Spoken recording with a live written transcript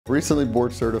Recently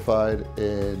board certified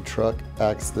in truck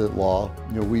accident law.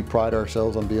 We pride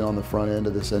ourselves on being on the front end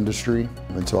of this industry,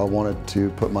 and so I wanted to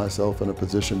put myself in a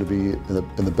position to be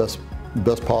in the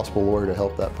best possible lawyer to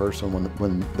help that person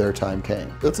when their time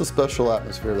came. It's a special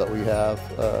atmosphere that we have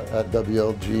at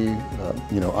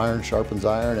WLG. Iron sharpens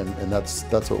iron, and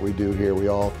that's what we do here. We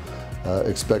all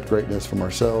expect greatness from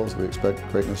ourselves. We expect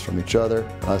greatness from each other.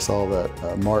 I saw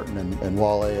that Martin and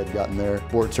Wale had gotten their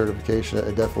board certification.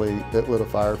 It lit a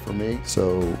fire for me.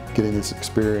 So getting this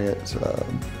experience,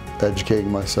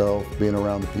 educating myself, being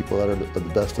around the people that are the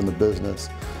best in the business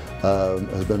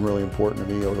has been really important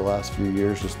to me over the last few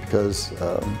years, just because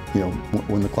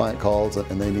when the client calls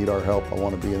and they need our help, I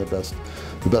want to be the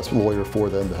best lawyer for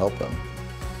them to help them.